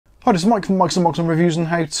Hi, this is Mike from Mike's Unboxing Reviews and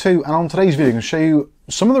How To, and on today's video I'm going to show you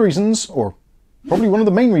some of the reasons, or probably one of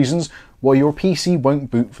the main reasons, why your PC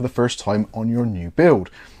won't boot for the first time on your new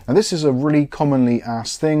build. And this is a really commonly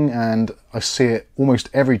asked thing, and I see it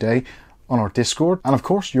almost every day on our Discord. And of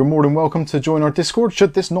course, you're more than welcome to join our Discord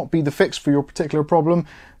should this not be the fix for your particular problem,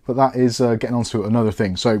 but that is getting on to another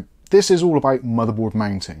thing. So this is all about motherboard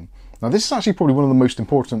mounting. Now this is actually probably one of the most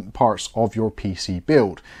important parts of your PC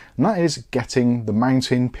build, and that is getting the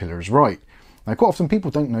mounting pillars right. Now quite often people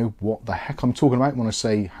don't know what the heck I'm talking about when I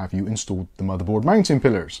say, have you installed the motherboard mounting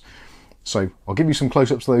pillars? So I'll give you some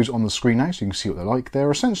close-ups of those on the screen now so you can see what they're like. They're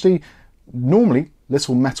essentially normally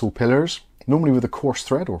little metal pillars, normally with a coarse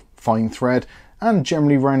thread or fine thread, and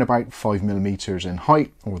generally around about 5mm in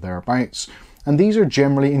height or thereabouts. And these are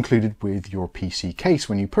generally included with your PC case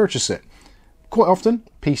when you purchase it. Quite often,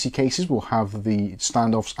 PC cases will have the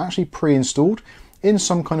standoffs actually pre-installed in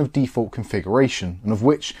some kind of default configuration, and of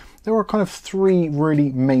which there are kind of three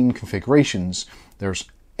really main configurations. There's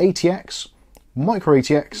ATX, Micro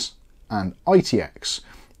ATX, and ITX.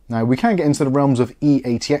 Now we can get into the realms of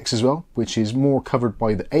eATX as well, which is more covered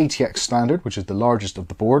by the ATX standard, which is the largest of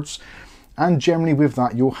the boards, and generally with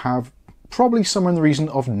that you'll have probably somewhere in the region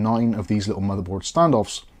of 9 of these little motherboard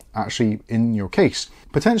standoffs actually in your case.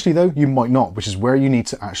 Potentially though, you might not, which is where you need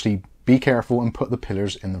to actually be careful and put the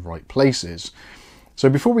pillars in the right places. So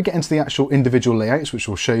before we get into the actual individual layouts, which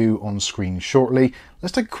we'll show you on screen shortly,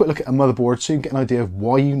 let's take a quick look at a motherboard so you can get an idea of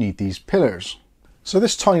why you need these pillars. So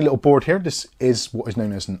this tiny little board here, this is what is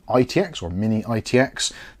known as an ITX or mini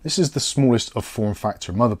ITX. This is the smallest of form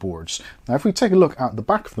factor motherboards. Now if we take a look at the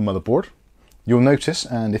back of the motherboard, you'll notice,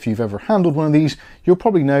 and if you've ever handled one of these, you'll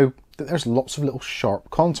probably know that there's lots of little sharp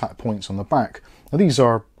contact points on the back. Now these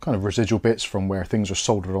are kind of residual bits from where things are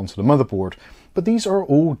soldered onto the motherboard, but these are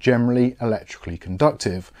all generally electrically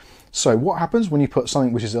conductive. So what happens when you put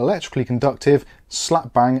something which is electrically conductive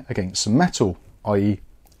slap bang against some metal, i.e.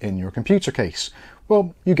 in your computer case?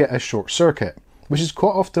 Well, you get a short circuit, which is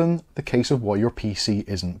quite often the case of why your PC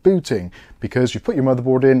isn't booting, because you put your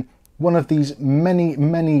motherboard in, one of these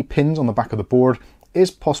many pins on the back of the board is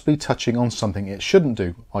possibly touching on something it shouldn't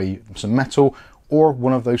do, i.e. some metal or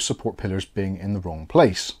one of those support pillars being in the wrong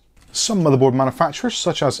place. Some motherboard manufacturers,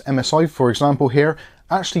 such as MSI for example here,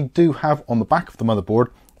 actually do have on the back of the motherboard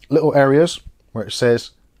little areas where it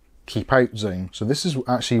says keep out zone. So this is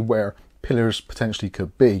actually where pillars potentially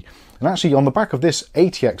could be. And actually on the back of this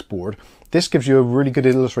ATX board, this gives you a really good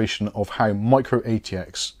illustration of how Micro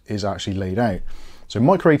ATX is actually laid out. So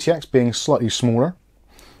Micro ATX, being slightly smaller,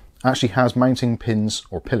 actually has mounting pins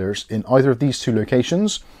or pillars in either of these two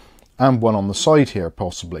locations and one on the side here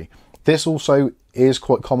possibly. This also is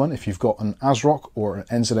quite common if you've got an ASRock or an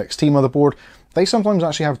NZXT motherboard. They sometimes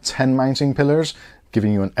actually have 10 mounting pillars,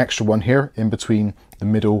 giving you an extra one here in between the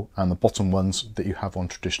middle and the bottom ones that you have on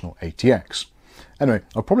traditional ATX. Anyway,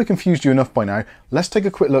 I've probably confused you enough by now. Let's take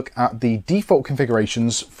a quick look at the default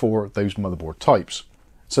configurations for those motherboard types.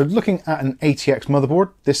 So looking at an ATX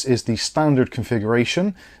motherboard, this is the standard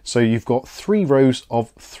configuration. So you've got 3 rows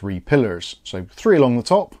of 3 pillars. So 3 along the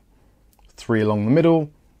top, 3 along the middle,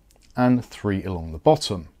 and 3 along the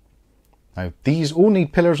bottom. Now these all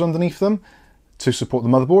need pillars underneath them to support the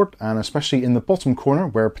motherboard, and especially in the bottom corner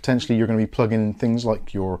where potentially you're going to be plugging in things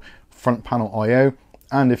like your front panel I/O,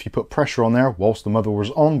 and if you put pressure on there whilst the motherboard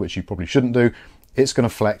is on, which you probably shouldn't do, it's going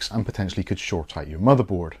to flex and potentially could short out your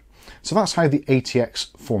motherboard. So that's how the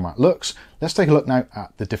ATX format looks. Let's take a look now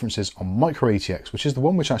at the differences on Micro ATX, which is the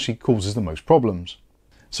one which actually causes the most problems.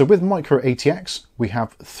 So with Micro ATX, we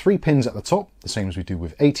have 3 pins at the top, the same as we do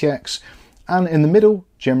with ATX, and in the middle,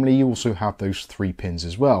 generally you also have those 3 pins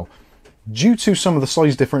as well. Due to some of the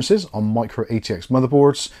size differences on Micro ATX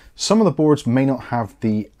motherboards, some of the boards may not have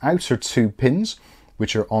the outer 2 pins,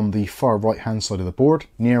 which are on the far right hand side of the board,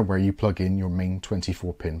 near where you plug in your main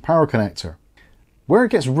 24-pin power connector. Where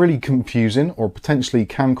it gets really confusing or potentially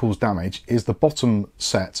can cause damage is the bottom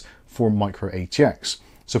set for Micro ATX.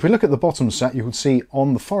 So if we look at the bottom set, you can see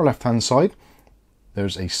on the far left hand side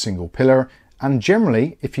there's a single pillar, and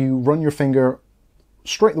generally if you run your finger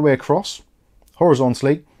straight the way across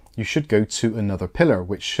horizontally, you should go to another pillar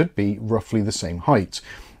which should be roughly the same height.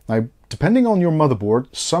 Now depending on your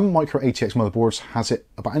motherboard, some Micro ATX motherboards has it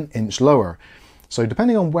about an inch lower, so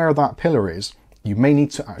depending on where that pillar is, you may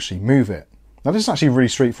need to actually move it. Now this is actually really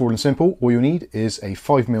straightforward and simple. All you need is a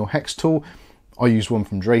 5mm hex tool. I use one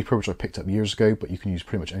from Draper, which I picked up years ago, but you can use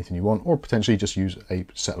pretty much anything you want, or potentially just use a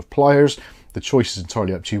set of pliers. The choice is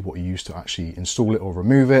entirely up to you what you use to actually install it or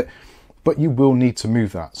remove it, but you will need to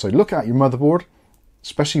move that. So look at your motherboard,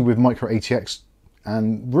 especially with Micro ATX,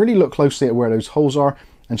 and really look closely at where those holes are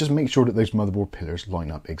and just make sure that those motherboard pillars line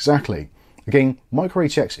up exactly. Again, micro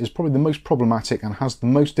ATX is probably the most problematic and has the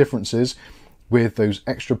most differences with those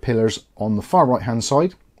extra pillars on the far right hand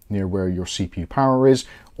side, near where your CPU power is,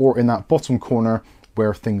 or in that bottom corner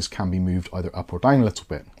where things can be moved either up or down a little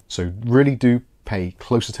bit. So really do pay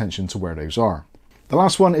close attention to where those are. The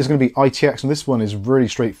last one is going to be ITX, and this one is really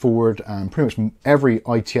straightforward, and pretty much every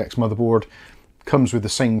ITX motherboard comes with the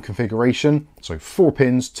same configuration. So 4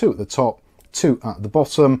 pins, 2 at the top, 2 at the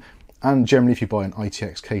bottom, and generally if you buy an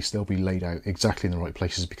ITX case, they'll be laid out exactly in the right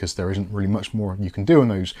places because there isn't really much more you can do on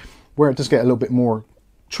those. Where it does get a little bit more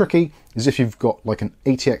tricky is if you've got like an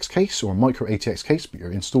ATX case or a micro ATX case, but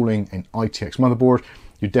you're installing an ITX motherboard,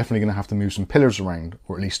 you're definitely going to have to move some pillars around,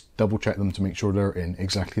 or at least double check them to make sure they're in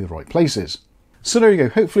exactly the right places. So there you go.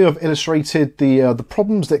 Hopefully I've illustrated the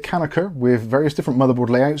problems that can occur with various different motherboard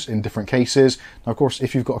layouts in different cases. Now, of course,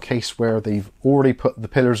 if you've got a case where they've already put the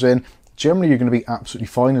pillars in, generally you're going to be absolutely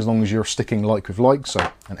fine as long as you're sticking like with like. So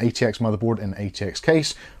an ATX motherboard in an ATX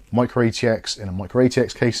case, micro ATX in a micro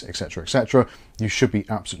ATX case, etc., etc. You should be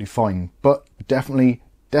absolutely fine. But definitely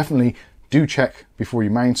do check before you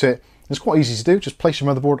mount it. It's quite easy to do. Just place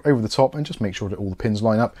your motherboard over the top and just make sure that all the pins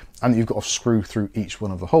line up and that you've got a screw through each one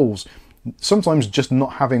of the holes. Sometimes just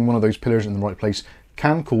not having one of those pillars in the right place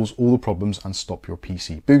can cause all the problems and stop your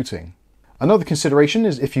PC booting. Another consideration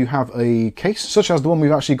is if you have a case, such as the one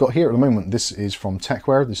we've actually got here at the moment. This is from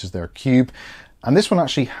Techware, this is their Cube, and this one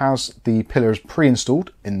actually has the pillars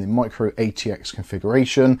pre-installed in the micro ATX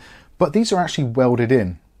configuration, but these are actually welded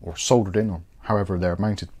in, or soldered in, or however they're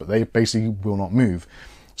mounted, but they basically will not move.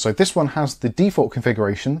 So this one has the default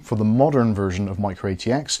configuration for the modern version of micro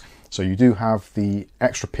ATX. So you do have the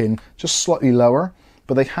extra pin just slightly lower,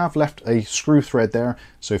 but they have left a screw thread there.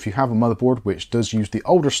 So if you have a motherboard which does use the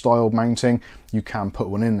older style mounting, you can put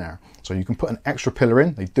one in there. So you can put an extra pillar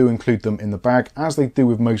in. They do include them in the bag, as they do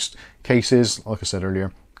with most cases. Like I said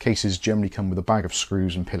earlier, cases generally come with a bag of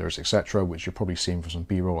screws and pillars, etc., which you're probably seeing from some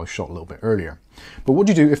B-roll I shot a little bit earlier. But what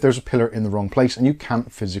do you do if there's a pillar in the wrong place and you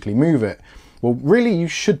can't physically move it? Well, really you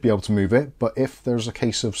should be able to move it, but if there's a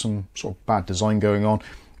case of some sort of bad design going on,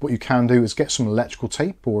 what you can do is get some electrical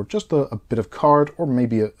tape or just a bit of card, or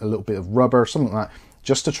maybe a little bit of rubber, something like that,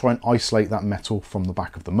 just to try and isolate that metal from the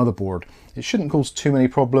back of the motherboard. It shouldn't cause too many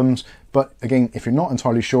problems, but again, if you're not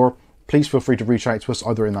entirely sure, please feel free to reach out to us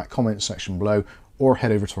either in that comment section below or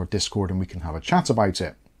head over to our Discord and we can have a chat about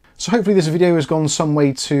it. So hopefully this video has gone some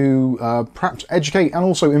way to perhaps educate and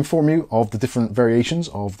also inform you of the different variations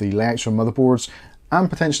of the layouts of motherboards, and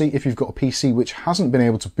potentially if you've got a PC which hasn't been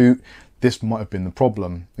able to boot, this might have been the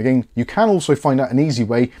problem. Again, you can also find out an easy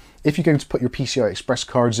way if you're going to put your PCI Express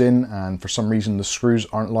cards in and for some reason the screws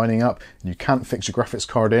aren't lining up and you can't fix your graphics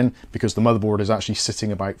card in because the motherboard is actually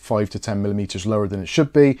sitting about 5 to 10 millimeters lower than it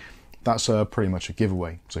should be. That's pretty much a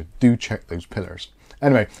giveaway, so do check those pillars.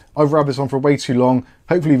 Anyway, I've rabbled this on for way too long.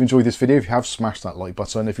 Hopefully you've enjoyed this video. If you have, smash that like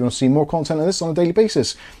button. If you want to see more content like this on a daily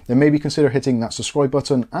basis, then maybe consider hitting that subscribe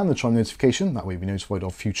button and the chime notification. That way you'll be notified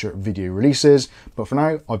of future video releases. But for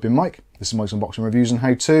now, I've been Mike. This is Mike's Unboxing Reviews and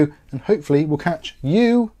How To, and hopefully we'll catch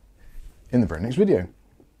you in the very next video.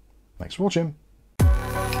 Thanks for watching.